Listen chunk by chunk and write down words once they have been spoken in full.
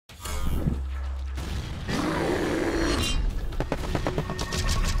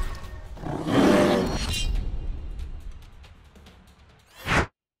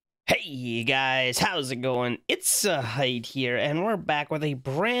Hey guys, how's it going? It's Zahait here, and we're back with a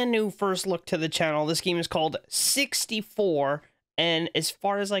brand new first look to the channel. This game is called 64, and as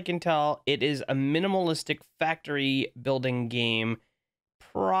far as I can tell, it is a minimalistic factory building game.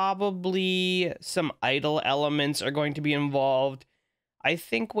 Probably some idle elements are going to be involved. I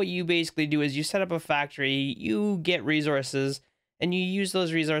think what you basically do is you set up a factory, you get resources, and you use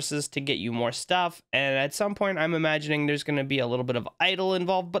those resources to get you more stuff. And at some point, I'm imagining there's going to be a little bit of idle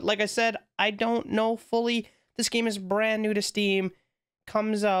involved. But like I said, I don't know fully. This game is brand new to Steam.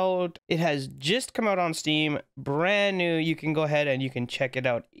 Comes out. It has just come out on Steam. Brand new. You can go ahead and you can check it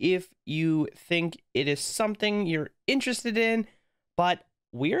out if you think it is something you're interested in. But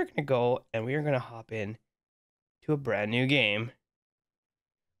we are going to go and we are going to hop in to a brand new game.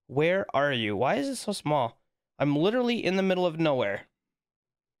 Where are you? Why is it so small? I'm literally in the middle of nowhere.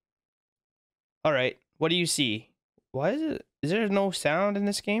 All right, what do you see? Why is there no sound in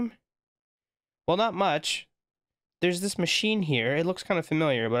this game? Well, not much. There's this machine here. It looks kind of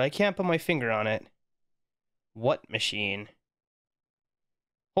familiar, but I can't put my finger on it. What machine?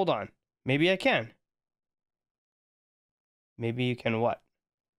 Hold on. Maybe I can. Maybe you can what?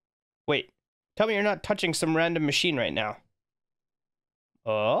 Wait. Tell me you're not touching some random machine right now.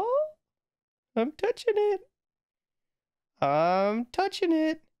 Oh? I'm touching it. I'm touching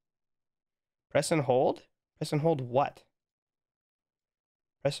it. Press and hold? Press and hold what?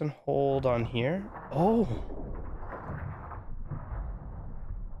 Press and hold on here. Oh.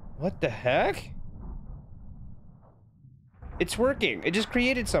 What the heck? It's working. It just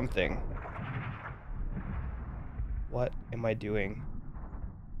created something. What am I doing?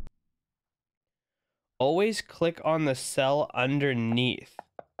 Always click on the cell underneath.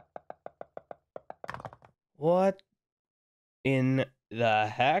 What in the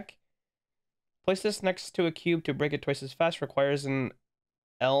heck? Place this next to a cube to break it twice as fast. Requires an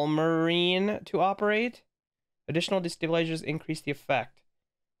Elmarine to operate. Additional destabilizers increase the effect.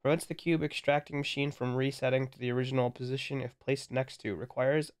 Prevents the cube extracting machine from resetting to the original position if placed next to.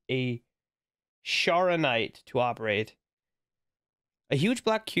 Requires a Charonite to operate. A huge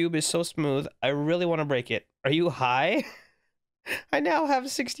black cube is so smooth, I really want to break it. Are you high? I now have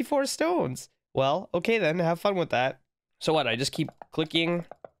 64 stones. Well, okay then, have fun with that. So what, I just keep clicking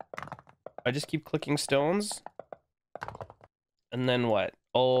stones? And then what?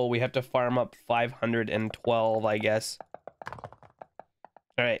 Oh, we have to farm up 512, I guess.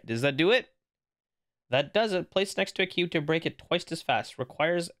 Alright, does that do it? That does it. Place next to a cube to break it twice as fast.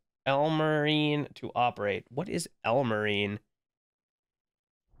 Requires Elmarine to operate. What is Elmarine?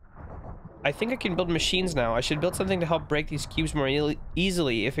 I think I can build machines now. I should build something to help break these cubes more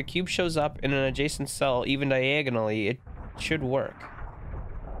easily. If a cube shows up in an adjacent cell, even diagonally, it should work.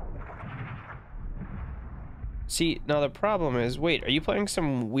 See, now the problem is, wait, are you playing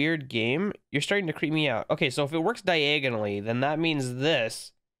some weird game? You're starting to creep me out. Okay, so if it works diagonally, then that means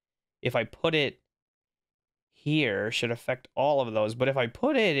this, if I put it here, should affect all of those. But if I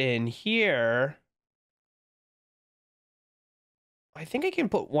put it in here, I think I can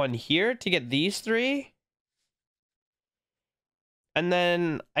put one here to get these three. And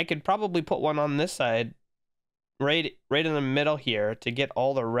then I could probably put one on this side, right in the middle here, to get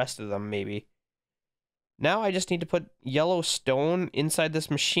all the rest of them, maybe. Now I just need to put yellow stone inside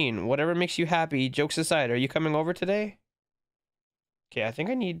this machine. Whatever makes you happy, jokes aside. Are you coming over today? Okay, I think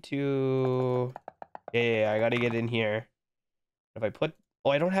I need to... Yeah, I gotta get in here. If I put...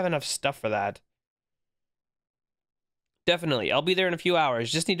 Oh, I don't have enough stuff for that. Definitely. I'll be there in a few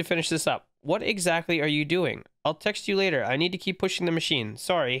hours. Just need to finish this up. What exactly are you doing? I'll text you later. I need to keep pushing the machine.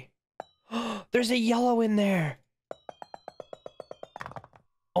 Sorry. There's a yellow in there.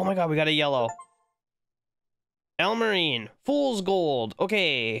 Oh my god, we got a yellow. Elmarine. Fool's gold.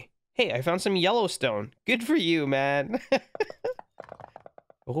 Okay. Hey, I found some Yellowstone. Good for you, man.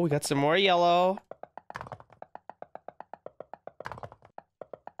 Oh, we got some more yellow.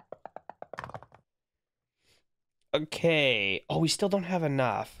 Okay. Oh, we still don't have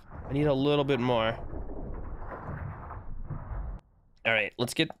enough. I need a little bit more. All right,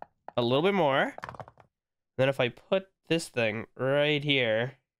 let's get a little bit more. Then if I put this thing right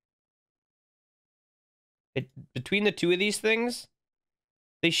here, between the two of these things,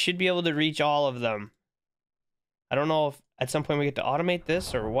 they should be able to reach all of them. I don't know if at some point we get to automate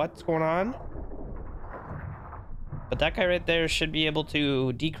this or what's going on. But that guy right there should be able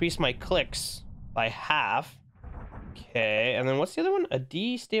to decrease my clicks by half. Okay, and then what's the other one? A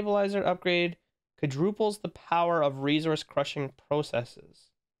destabilizer upgrade quadruples the power of resource crushing processes.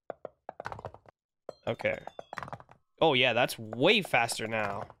 Okay. Oh yeah, that's way faster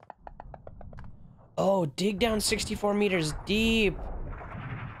now. Oh, dig down 64 meters deep.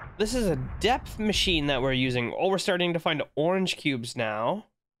 This is a depth machine that we're using. Oh, we're starting to find orange cubes now.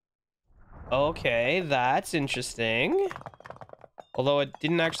 Okay, that's interesting. Although it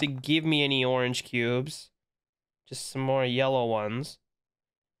didn't actually give me any orange cubes. Just some more yellow ones.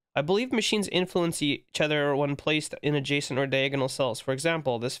 I believe machines influence each other when placed in adjacent or diagonal cells. For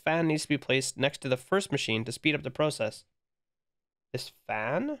example, this fan needs to be placed next to the first machine to speed up the process. This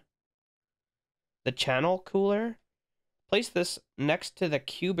fan? The channel cooler? Place this next to the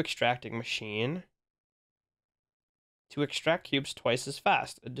cube extracting machine to extract cubes twice as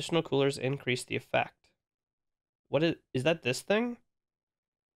fast. Additional coolers increase the effect. What is that this thing?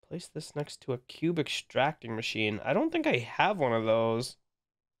 Place this next to a cube extracting machine. I don't think I have one of those.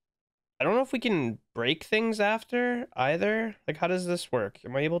 I don't know if we can break things after either. Like, how does this work?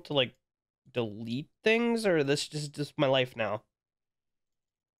 Am I able to, like, delete things, or this is just my life now?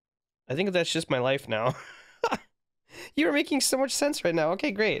 I think that's just my life now. You are making so much sense right now. Okay,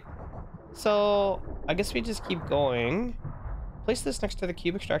 great. So, I guess we just keep going. Place this next to the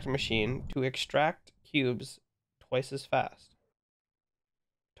cube extractor machine to extract cubes twice as fast.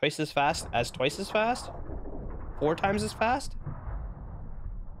 Twice as fast as twice as fast? 4 times as fast?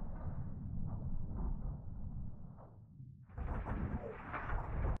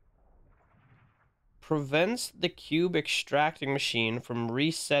 Prevents the cube extracting machine from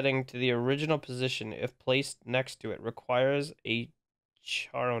resetting to the original position if placed next to it. Requires a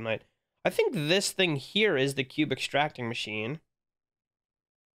charonite. I think this thing here is the cube extracting machine.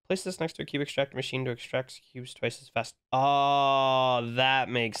 Place this next to a cube extracting machine to extract cubes twice as fast. Oh, that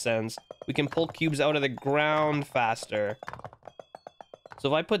makes sense. We can pull cubes out of the ground faster. So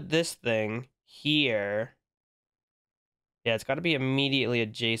if I put this thing here... Yeah, it's got to be immediately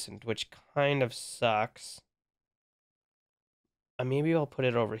adjacent, which kind of sucks. Maybe I'll put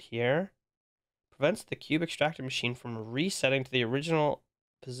it over here. Prevents the cube extractor machine from resetting to the original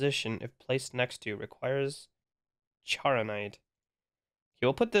position if placed next to. Requires charonite. Okay,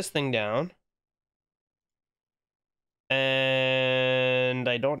 we'll put this thing down. And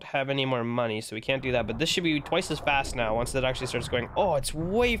I don't have any more money, so we can't do that. But this should be twice as fast now once it actually starts going. Oh, it's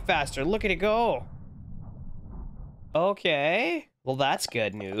way faster. Look at it go. Okay, well that's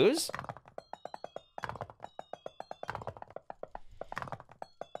good news.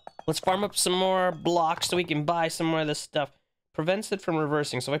 Let's farm up some more blocks so we can buy some more of this stuff. Prevents it from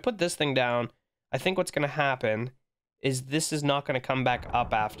reversing. So if I put this thing down, I think what's going to happen is this is not going to come back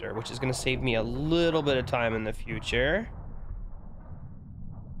up after, which is going to save me a little bit of time in the future.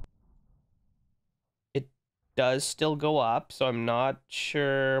 Does still go up, so I'm not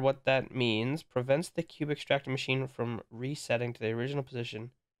sure what that means. Prevents the cube extractor machine from resetting to the original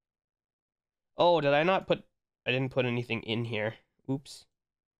position. Oh, did I not put... I didn't put anything in here. Oops.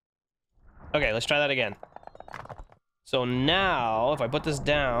 Okay, let's try that again. So now, if I put this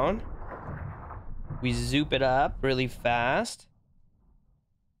down, we zoop it up really fast,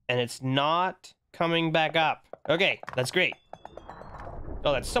 and it's not coming back up. Okay, that's great.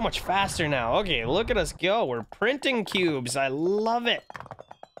 Oh, that's so much faster now. Okay, look at us go. We're printing cubes. I love it.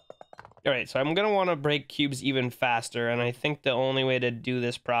 All right, so I'm going to want to break cubes even faster, and I think the only way to do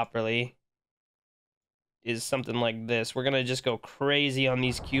this properly is something like this. We're going to just go crazy on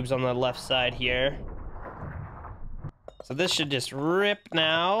these cubes on the left side here. So this should just rip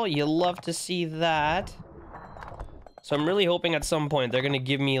now. You'll love to see that. So I'm really hoping at some point they're going to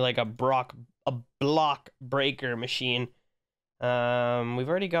give me like a block breaker machine. We've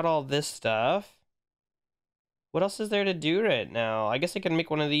already got all this stuff. What else is there to do right now? I guess I can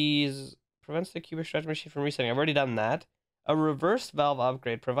make one of these. Prevents the cube extractor machine from resetting. I've already done that. A reverse valve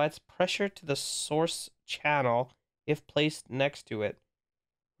upgrade provides pressure to the source channel if placed next to it.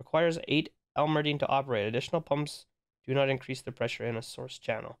 Requires 8 Elmerdine to operate. Additional pumps do not increase the pressure in a source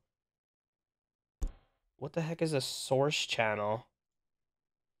channel. What the heck is a source channel?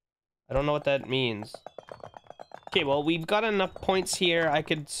 I don't know what that means. Okay, well, we've got enough points here. I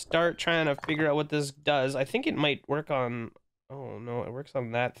could start trying to figure out what this does. I think it might work on... Oh, no, it works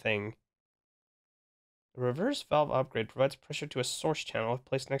on that thing. The reverse valve upgrade provides pressure to a source channel if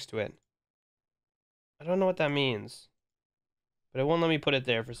placed next to it. I don't know what that means. But it won't let me put it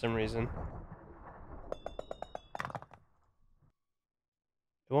there for some reason.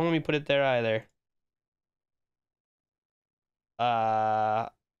 It won't let me put it there either.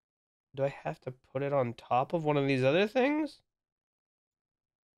 Do I have to put it on top of one of these other things?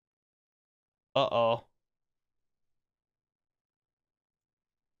 Uh-oh.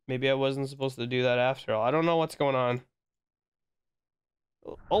 Maybe I wasn't supposed to do that after all. I don't know what's going on.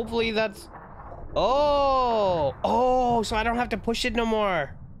 Hopefully that's... Oh! Oh, so I don't have to push it no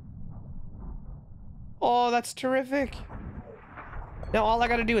more. Oh, that's terrific. Now all I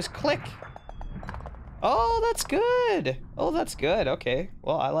gotta do is click. Oh, that's good. Oh, that's good. Okay.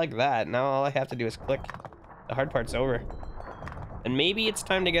 Well, I like that. Now all I have to do is click. The hard part's over. And maybe it's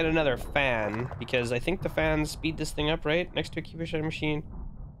time to get another fan, because I think the fans speed this thing up, right? Next to a keeper shredder machine.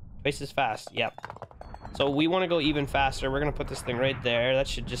 Twice as fast. Yep. So we want to go even faster. We're going to put this thing right there. That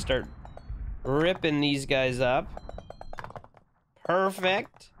should just start ripping these guys up.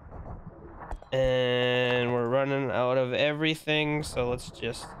 Perfect. And we're running out of everything, so let's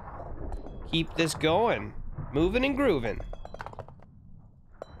just keep this going. Moving and grooving.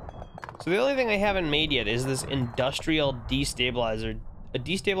 So the only thing I haven't made yet is this industrial destabilizer. A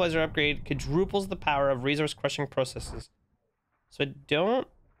destabilizer upgrade quadruples the power of resource crushing processes. So I don't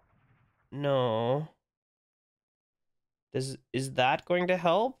know. Is that going to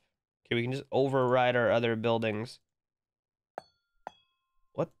help? Okay, we can just override our other buildings.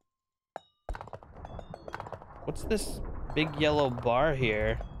 What? What's this big yellow bar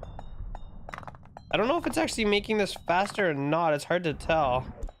here? I don't know if it's actually making this faster or not. It's hard to tell.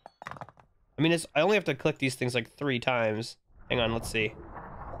 I mean, I only have to click these things like 3 times. Hang on, let's see.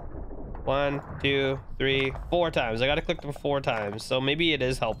 1, 2, 3, 4 times. I gotta click them 4 times, so maybe it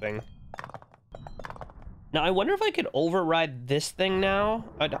is helping. Now, I wonder if I could override this thing now.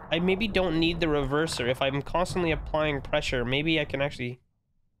 I maybe don't need the reverser. If I'm constantly applying pressure, maybe I can actually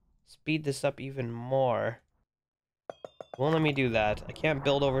speed this up even more. Won't let me do that. I can't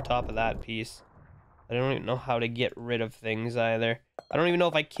build over top of that piece. I don't even know how to get rid of things either. I don't even know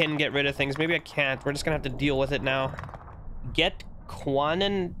if I can get rid of things. Maybe I can't. We're just gonna have to deal with it now. Get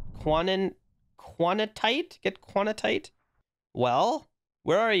quantite? Get quantite? Well,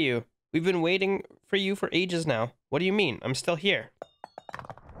 where are you? We've been waiting for you for ages now. What do you mean? I'm still here.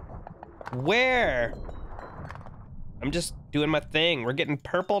 Where? I'm just doing my thing. We're getting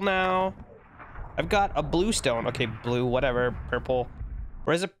purple now. I've got a blue stone. Okay, blue, whatever, purple.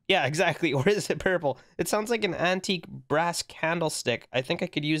 Or is it? Yeah, exactly. Or is it purple? It sounds like an antique brass candlestick. I think I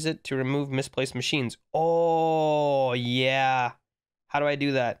could use it to remove misplaced machines. Oh, yeah. How do I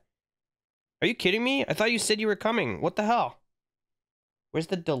do that? Are you kidding me? I thought you said you were coming. What the hell? Where's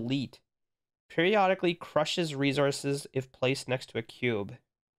the delete? Periodically crushes resources if placed next to a cube.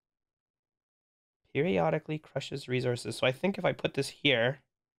 Periodically crushes resources. So I think if I put this here,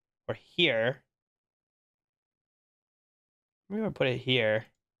 or here, maybe I'll put it here.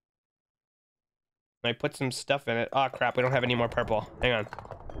 I put some stuff in it. Oh crap, we don't have any more purple. Hang on.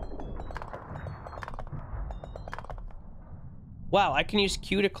 Wow, I can use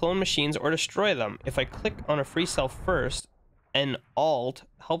Q to clone machines or destroy them. If I click on a free cell first, and Alt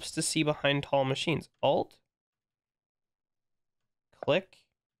helps to see behind tall machines. Alt? Click?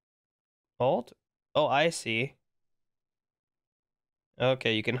 Alt? Oh, I see.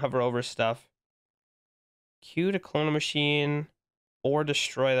 Okay, you can hover over stuff. Q to clone a machine or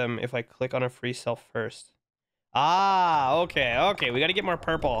destroy them if I click on a free cell first. Ah, okay, okay. We gotta get more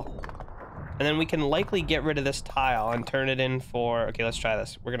purple. And then we can likely get rid of this tile and turn it in for... Okay, let's try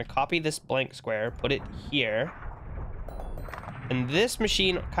this. We're gonna copy this blank square, put it here. And this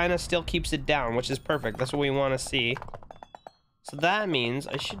machine kind of still keeps it down, which is perfect. That's what we want to see. So that means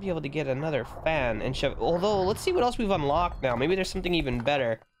I should be able to get another fan and shove... Although, let's see what else we've unlocked now. Maybe there's something even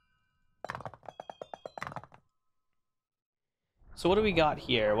better. So what do we got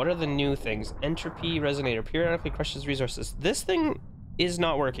here? What are the new things? Entropy resonator. Periodically crushes resources. This thing is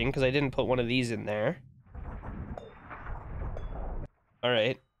not working because I didn't put one of these in there.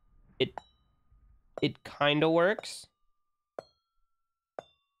 Alright. It kind of works.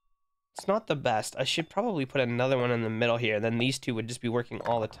 It's not the best. I should probably put another one in the middle here. Then these two would just be working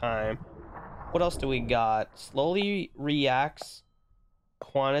all the time. What else do we got? Slowly reacts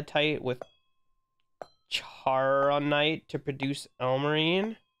quantite with charonite to produce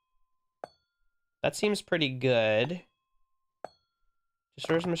elmarine. That seems pretty good.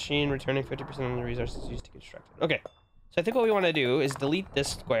 Destroys machine, returning 50% of the resources used to construct it. Okay. So I think what we want to do is delete this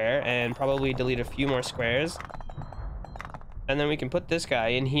square and probably delete a few more squares. And then we can put this guy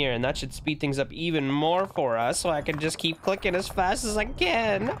in here, and that should speed things up even more for us, so I can just keep clicking as fast as I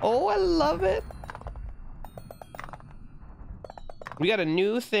can. Oh, I love it. We got a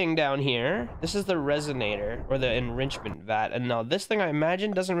new thing down here. This is the resonator, or the enrichment vat. And now this thing, I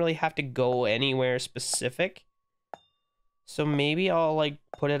imagine, doesn't really have to go anywhere specific. So maybe I'll, like,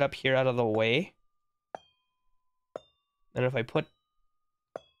 put it up here out of the way. And if I put...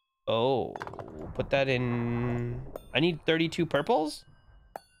 Oh, put that in... I need 32 purples?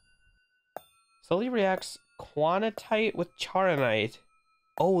 Slowly reacts quantite with charonite.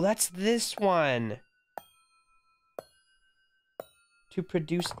 Oh, that's this one. To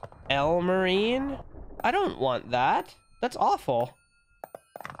produce elmarine? I don't want that. That's awful.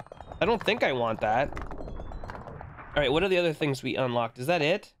 I don't think I want that. All right, what are the other things we unlocked? Is that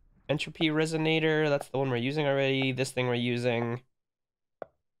it? Entropy resonator, that's the one we're using already. This thing we're using.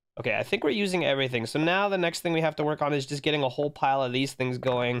 Okay, I think we're using everything. So now the next thing we have to work on is just getting a whole pile of these things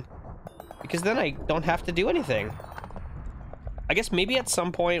going. Because then I don't have to do anything. I guess maybe at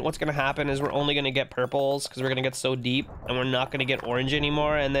some point what's going to happen is we're only going to get purples because we're going to get so deep and we're not going to get orange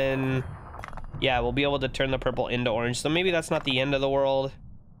anymore. And then, yeah, we'll be able to turn the purple into orange. So maybe that's not the end of the world,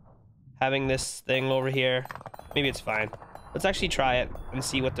 having this thing over here. Maybe it's fine. Let's actually try it and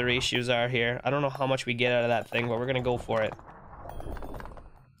see what the ratios are here. I don't know how much we get out of that thing, but we're going to go for it.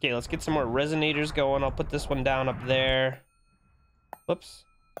 Okay, let's get some more resonators going. I'll put this one down up there. Whoops.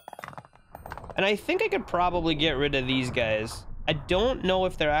 And I think I could probably get rid of these guys. I don't know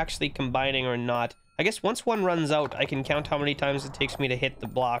if they're actually combining or not. I guess once one runs out, I can count how many times it takes me to hit the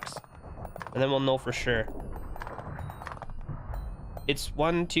blocks. And then we'll know for sure. It's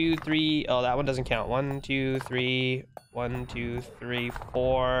 1, 2, 3. Oh, that one doesn't count. 1, 2, 3. 1, 2, 3,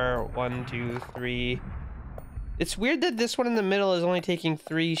 4. 1, 2, 3. It's weird that this one in the middle is only taking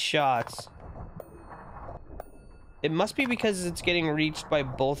 3 shots. It must be because it's getting reached by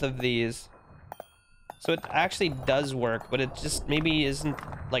both of these. So it actually does work, but it just maybe isn't,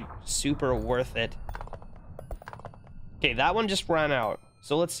 like, super worth it. Okay, that one just ran out.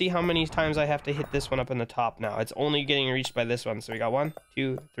 So let's see how many times I have to hit this one up in the top now. It's only getting reached by this one. So we got 1,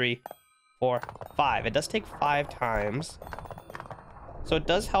 2, 3, 4, 5. It does take 5 times. So it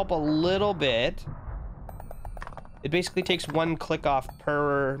does help a little bit. It basically takes 1 click off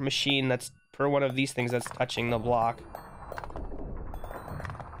per machine that's per one of these things that's touching the block.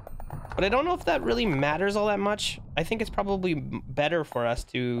 But I don't know if that really matters all that much. I think it's probably better for us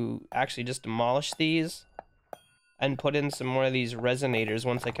to actually just demolish these and put in some more of these resonators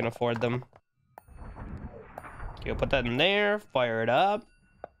once I can afford them. Okay, I'll put that in there, fire it up.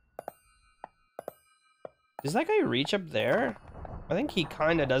 Does that guy reach up there? I think he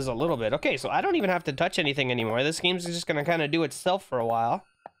kind of does a little bit. Okay, so I don't even have to touch anything anymore. This game's just going to kind of do itself for a while.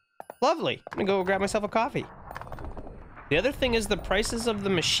 Lovely. I'm going to go grab myself a coffee. The other thing is the prices of the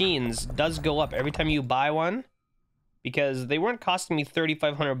machines does go up every time you buy one, because they weren't costing me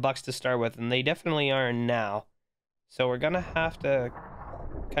 3,500 bucks to start with, and they definitely are now. So we're gonna have to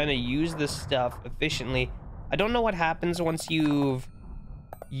kind of use this stuff efficiently. I don't know what happens once you've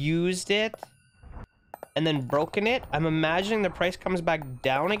used it and then broken it. I'm imagining the price comes back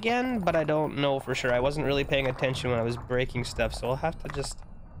down again, but I don't know for sure. I wasn't really paying attention when I was breaking stuff, so I'll have to just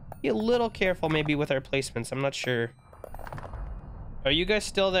be a little careful maybe with our placements. I'm not sure. Are you guys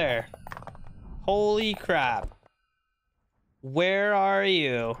still there? Holy crap. Where are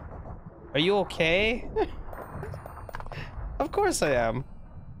you? Are you okay? Of course I am.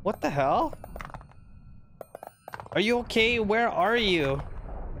 What the hell? Are you okay? Where are you?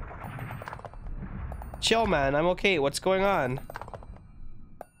 Chill, man. I'm okay. What's going on?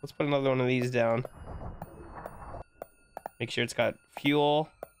 Let's put another one of these down. Make sure it's got fuel.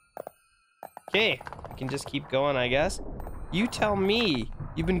 Okay. I can just keep going, I guess. You tell me.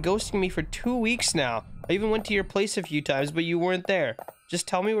 You've been ghosting me for 2 weeks now. I even went to your place a few times, but you weren't there. Just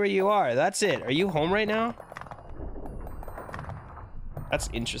tell me where you are. That's it. Are you home right now? That's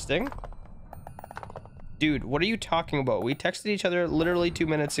interesting. Dude, what are you talking about? We texted each other literally 2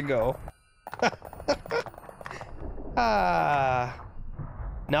 minutes ago. Not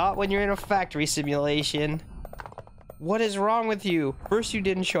when you're in a factory simulation. What is wrong with you? First you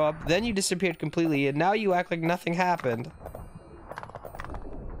didn't show up, then you disappeared completely, and now you act like nothing happened.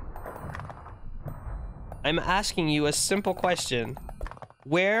 I'm asking you a simple question.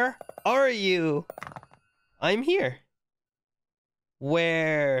 Where are you? I'm here.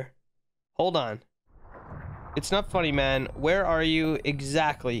 Where? Hold on. It's not funny, man. Where are you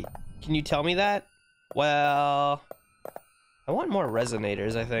exactly? Can you tell me that? Well, I want more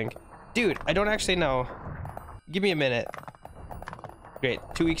resonators, I think. Dude, I don't actually know. Give me a minute. Great,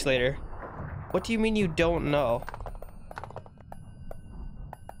 2 weeks later. What do you mean you don't know?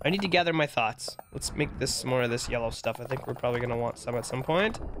 I need to gather my thoughts. Let's make this more of this yellow stuff. I think we're probably gonna want some at some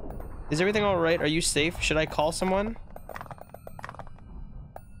point. Is everything all right? Are you safe? Should I call someone?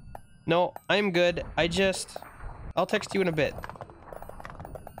 No, I'm good. I'll text you in a bit.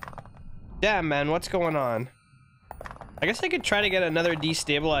 Damn, man, what's going on? I guess I could try to get another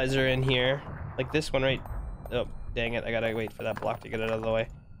destabilizer in here. Like this one, right? Oh, dang it. I gotta wait for that block to get it out of the way.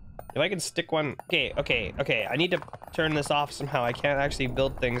 If I can stick one... Okay. I need to turn this off somehow. I can't actually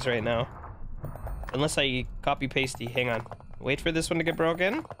build things right now. Unless I copy-pasty. Hang on. Wait for this one to get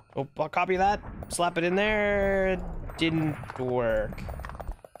broken. Oh, I'll copy that. Slap it in there. It didn't work.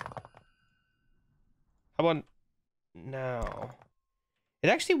 How about now? It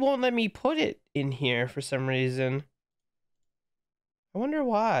actually won't let me put it in here for some reason. I wonder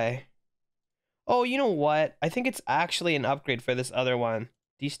why. Oh, you know what? I think it's actually an upgrade for this other one.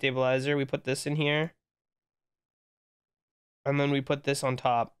 Destabilizer, we put this in here. And then we put this on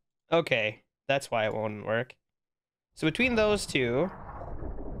top. Okay, that's why it won't work. So between those two,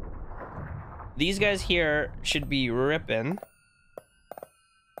 these guys here should be ripping.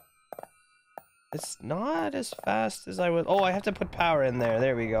 It's not as fast as I would. Oh, I have to put power in there.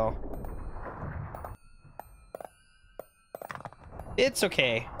 There we go. It's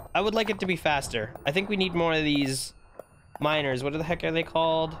okay. I would like it to be faster. I think we need more of these miners. What the heck are they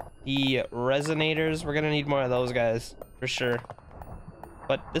called? The resonators. We're gonna need more of those guys for sure.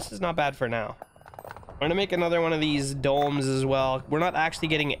 But this is not bad for now. We're gonna make another one of these domes as well. We're not actually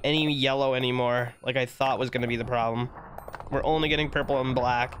getting any yellow anymore, like I thought was gonna be the problem. We're only getting purple and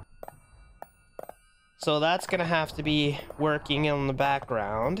black. So that's gonna have to be working in the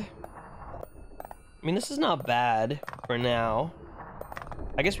background. I mean, this is not bad for now.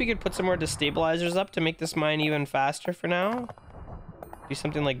 I guess we could put some more destabilizers up to make this mine even faster for now. Do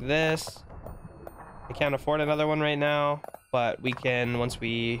something like this. I can't afford another one right now, but we can, once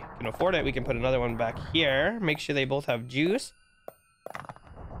we can afford it, we can put another one back here. Make sure they both have juice.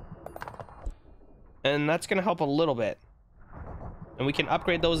 And that's gonna help a little bit. And we can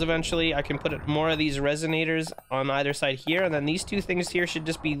upgrade those eventually. I can put more of these resonators on either side here, and then these two things here should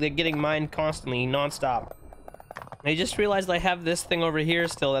just be getting mined constantly, non-stop. I just realized I have this thing over here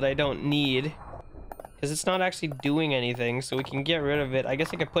still that I don't need, because it's not actually doing anything, so we can get rid of it. I guess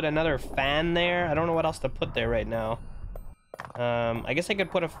I could put another fan there. I don't know what else to put there right now. I guess I could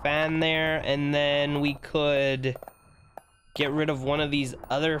put a fan there, and then we could get rid of one of these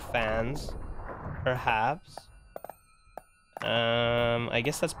other fans, perhaps. I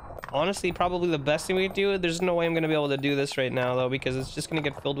guess that's honestly probably the best thing we could do. There's no way I'm gonna be able to do this right now though, because it's just gonna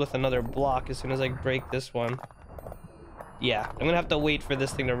get filled with another block as soon as I break this one. Yeah, I'm gonna have to wait for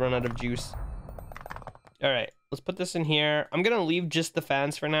this thing to run out of juice. All right, let's put this in here. I'm gonna leave just the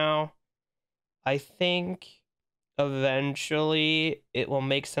fans for now. I think eventually it will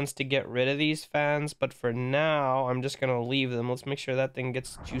make sense to get rid of these fans, but for now I'm just gonna leave them. Let's make sure that thing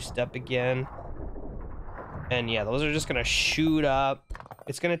gets juiced up again. And yeah, those are just gonna shoot up.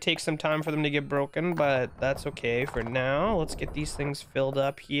 It's gonna take some time for them to get broken, but that's okay for now. Let's get these things filled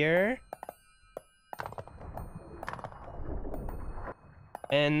up here.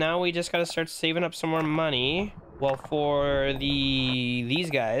 And now we just gotta start saving up some more money. Well, for these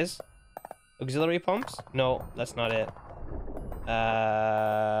guys. Auxiliary pumps? No, that's not it.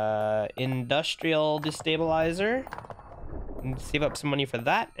 Industrial destabilizer. Save up some money for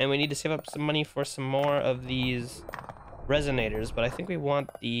that, and we need to save up some money for some more of these resonators, but I think we want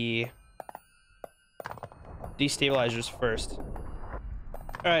the destabilizers first.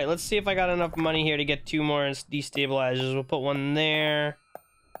 All right, let's see if I got enough money here to get 2 more destabilizers. We'll put one there,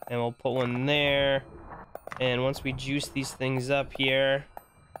 and we'll put one there, and once we juice these things up here,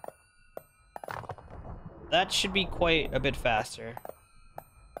 that should be quite a bit faster.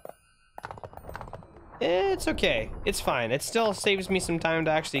 It's okay. It's fine. It still saves me some time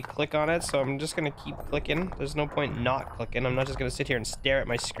to actually click on it, so I'm just gonna keep clicking. There's no point not clicking. I'm not just gonna sit here and stare at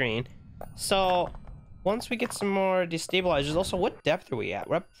my screen. So, once we get some more destabilizers, also, what depth are we at?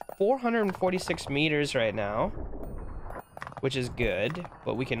 We're up 446 meters right now, which is good,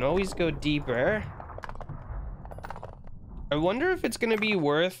 but we can always go deeper. I wonder if it's gonna be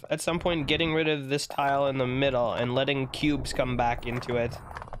worth, at some point, getting rid of this tile in the middle and letting cubes come back into it.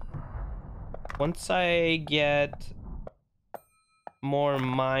 Once I get more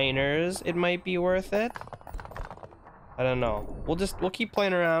miners, it might be worth it. I don't know. We'll keep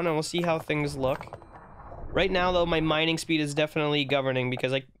playing around and we'll see how things look. Right now though, my mining speed is definitely governing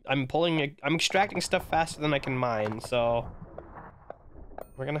because I'm extracting stuff faster than I can mine, so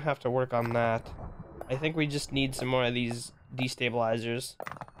we're gonna have to work on that. I think we just need some more of these destabilizers.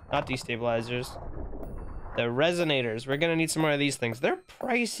 Not destabilizers. The resonators. We're gonna need some more of these things. They're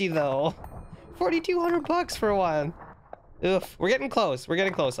pricey though. 4,200 bucks for one. Oof, we're getting close. We're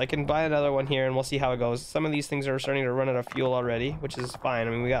getting close. I can buy another one here and we'll see how it goes. Some of these things are starting to run out of fuel already, which is fine. I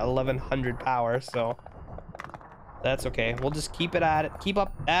mean, we got 1,100 power, so that's okay. We'll just keep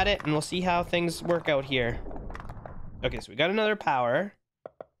up at it, and we'll see how things work out here. Okay, so we got another power.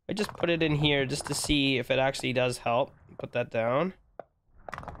 I just put it in here just to see if it actually does help. Put that down.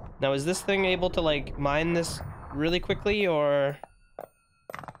 Now, is this thing able to, like, mine this really quickly, or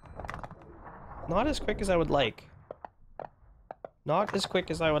not as quick as I would like? Not as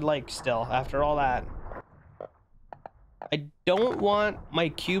quick as I would like still, after all that. I don't want my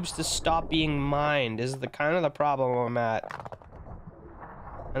cubes to stop being mined, is the kind of the problem I'm at.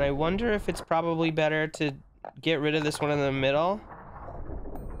 And I wonder if it's probably better to get rid of this one in the middle.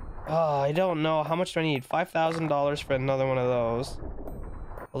 Oh, I don't know. How much do I need? $5,000 for another one of those.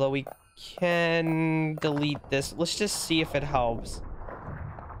 Although we can delete this. Let's just see if it helps.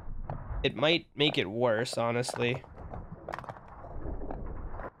 It might make it worse, honestly.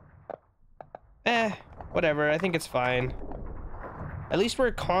 Whatever. I think it's fine. At least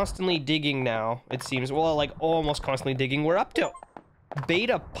we're constantly digging now, it seems. Well, like, almost constantly digging. We're up to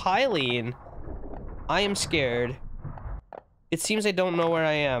beta piling. I am scared. It seems I don't know where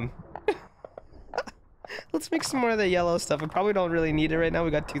I am. Let's make some more of the yellow stuff. I probably don't really need it right now.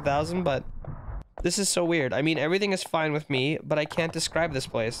 We got 2,000, but this is so weird. I mean, everything is fine with me, but I can't describe this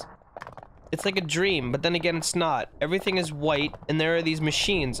place. It's like a dream, but then again, it's not. Everything is white, and there are these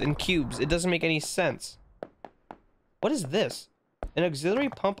machines and cubes. It doesn't make any sense. What is this? An auxiliary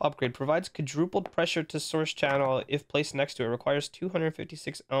pump upgrade provides quadrupled pressure to source channel if placed next to it. Requires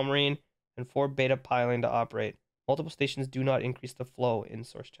 256 Elmarine and 4 beta piling to operate. Multiple stations do not increase the flow in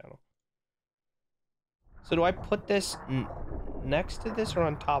source channel. So do I put this next to this or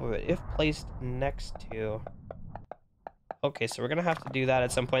on top of it? If placed next to... Okay, so we're gonna have to do that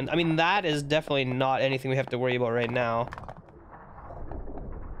at some point. I mean, that is definitely not anything we have to worry about right now.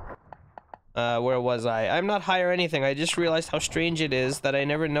 Where was I? I'm not high or anything. I just realized how strange it is that I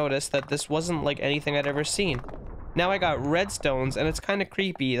never noticed that this wasn't like anything I'd ever seen. Now I got redstones, and it's kind of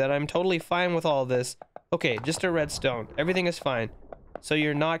creepy that I'm totally fine with all this. Okay, just a redstone. Everything is fine. So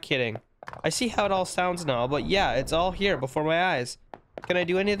you're not kidding. I see how it all sounds now, but yeah, it's all here before my eyes. Can I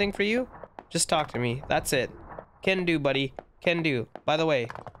do anything for you? Just talk to me. That's it. Can do, buddy. Can do. By the way,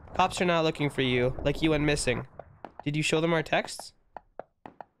 cops are not looking for you, like you went missing. Did you show them our texts?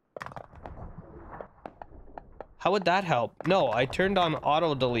 How would that help? No, I turned on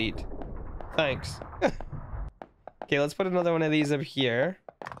auto delete. Thanks. Okay, let's put another one of these up here.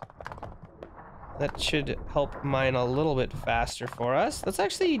 That should help mine a little bit faster for us. That's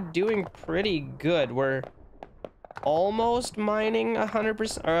actually doing pretty good. We're almost mining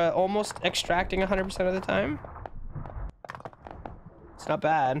 100%, or almost extracting 100% of the time. It's not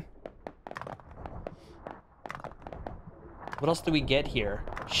bad. What else do we get here?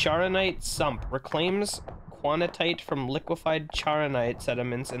 Charonite sump reclaims quantitite from liquefied charonite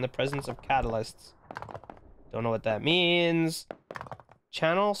sediments in the presence of catalysts. Don't know what that means.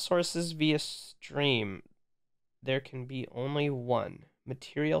 Channel sources via stream. There can be only one.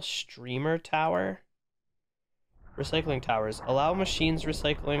 Material streamer tower. Recycling towers. Allow machines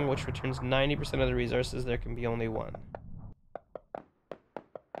recycling, which returns 90% of the resources. There can be only one.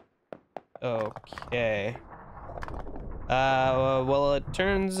 Okay. Well, it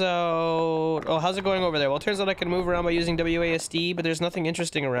turns out... Oh, how's it going over there? Well, it turns out I can move around by using WASD, but there's nothing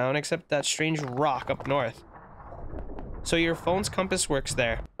interesting around except that strange rock up north. So your phone's compass works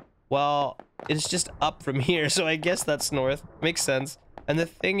there. Well, it's just up from here, so I guess that's north. Makes sense. And the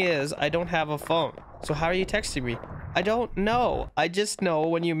thing is, I don't have a phone. So how are you texting me? I don't know. I just know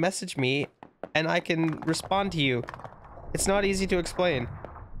when you message me, and I can respond to you. It's not easy to explain.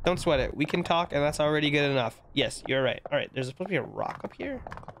 Don't sweat it. We can talk, and that's already good enough. Yes, you're right. All right, there's supposed to be a rock up here?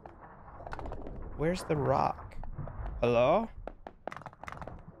 Where's the rock? Hello?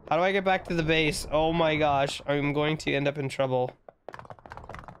 How do I get back to the base? Oh my gosh, I'm going to end up in trouble.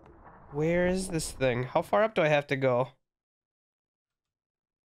 Where is this thing? How far up do I have to go?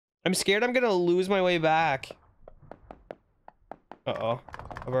 I'm scared I'm gonna lose my way back. Uh-oh.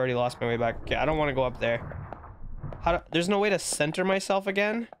 I've already lost my way back. Okay, I don't want to go up there. There's no way to center myself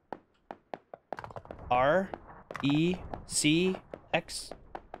again? R, E, C, X.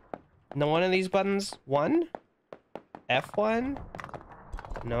 No one of these buttons? 1? F1?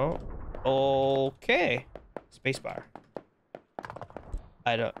 No. Okay. Spacebar.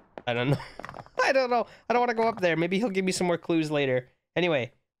 I don't know. I don't know. I don't want to go up there. Maybe he'll give me some more clues later.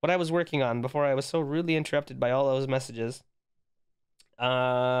 Anyway, what I was working on before I was so rudely interrupted by all those messages.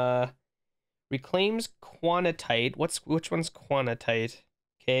 Reclaims quantitite. Which one's quantitite?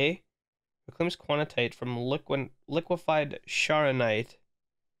 Okay. Reclaims quantitite from liquefied charonite.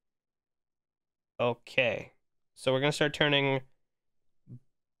 Okay. So we're gonna start turning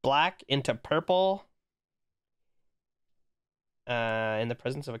black into purple. In the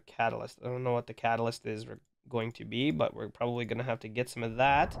presence of a catalyst. I don't know what the catalyst is going to be, but we're probably gonna have to get some of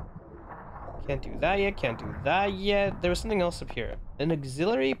that. Can't do that yet, can't do that yet. There was something else up here. An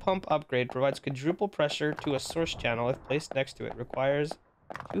auxiliary pump upgrade provides quadruple pressure to a source channel if placed next to it. Requires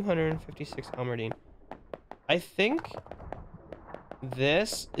 256 Elmarine. I think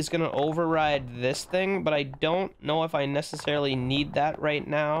this is going to override this thing, but I don't know if I necessarily need that right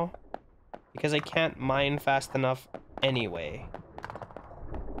now because I can't mine fast enough anyway.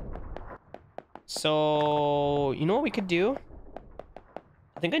 So, you know what we could do?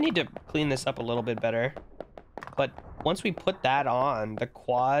 I think I need to clean this up a little bit better. But once we put that on, the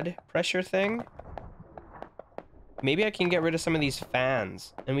quad pressure thing, maybe I can get rid of some of these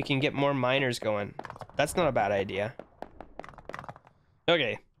fans and we can get more miners going. That's not a bad idea.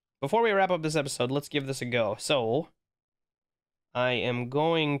 Okay, before we wrap up this episode, let's give this a go. So, I am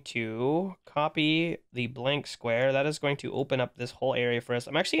going to copy the blank square. That is going to open up this whole area for us.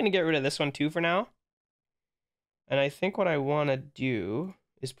 I'm actually going to get rid of this one too for now. And I think what I want to do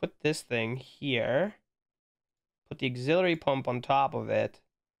is put this thing here. Put the auxiliary pump on top of it.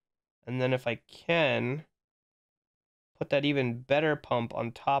 And then if I can, put that even better pump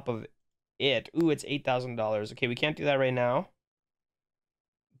on top of it. Ooh, it's $8,000. Okay, we can't do that right now.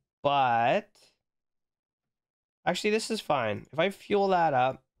 But actually, this is fine. If I fuel that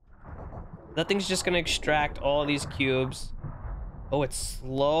up, that thing's just gonna extract all these cubes. Oh, it's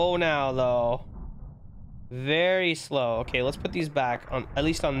slow now, though. Very slow. Okay, let's put these back on, at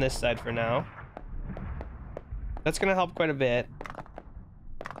least on this side for now. That's gonna help quite a bit.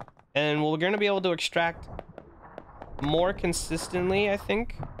 And we're gonna be able to extract more consistently, I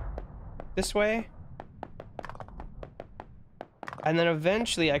think, this way. And then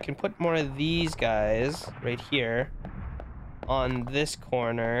eventually I can put more of these guys right here on this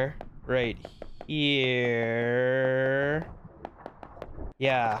corner right here.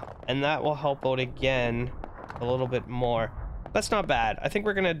 Yeah, and that will help out again a little bit more. That's not bad. I think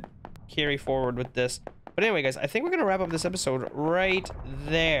we're gonna carry forward with this. But anyway, guys, I think we're gonna wrap up this episode right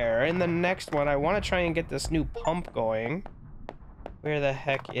there. In the next one, I want to try and get this new pump going. Where the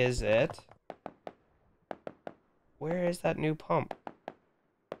heck is it? Where is that new pump?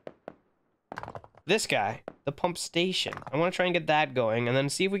 This guy, the pump station. I want to try and get that going and then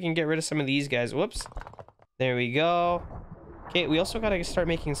see if we can get rid of some of these guys. Whoops. There we go. Okay, we also got to start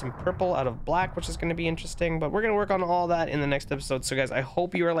making some purple out of black, which is going to be interesting, but we're going to work on all that in the next episode. So guys, I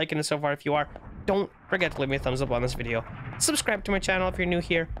hope you are liking it so far. If you are, don't forget to leave me a thumbs up on this video. Subscribe to my channel if you're new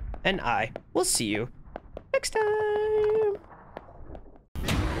here, and I will see you next time.